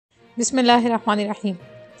Bismillahirrahmanirrahim.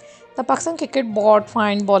 The Pakistan Cricket Board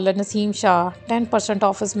fined bowler Naseem Shah 10%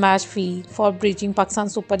 of his match fee for breaching Pakistan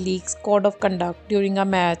Super League's code of conduct during a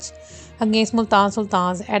match against Multan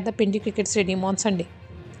Sultans at the Pindi Cricket Stadium on Sunday.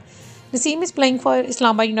 Naseem is playing for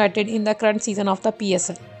Islamabad United in the current season of the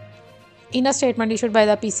PSL. In a statement issued by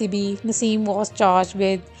the PCB, Naseem was charged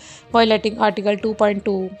with violating Article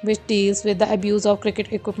 2.2, which deals with the abuse of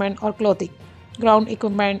cricket equipment or clothing, ground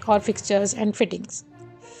equipment or fixtures and fittings.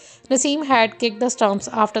 Naseem had kicked the stumps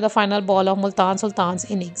after the final ball of Multan Sultan's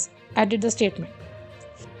innings, added the statement.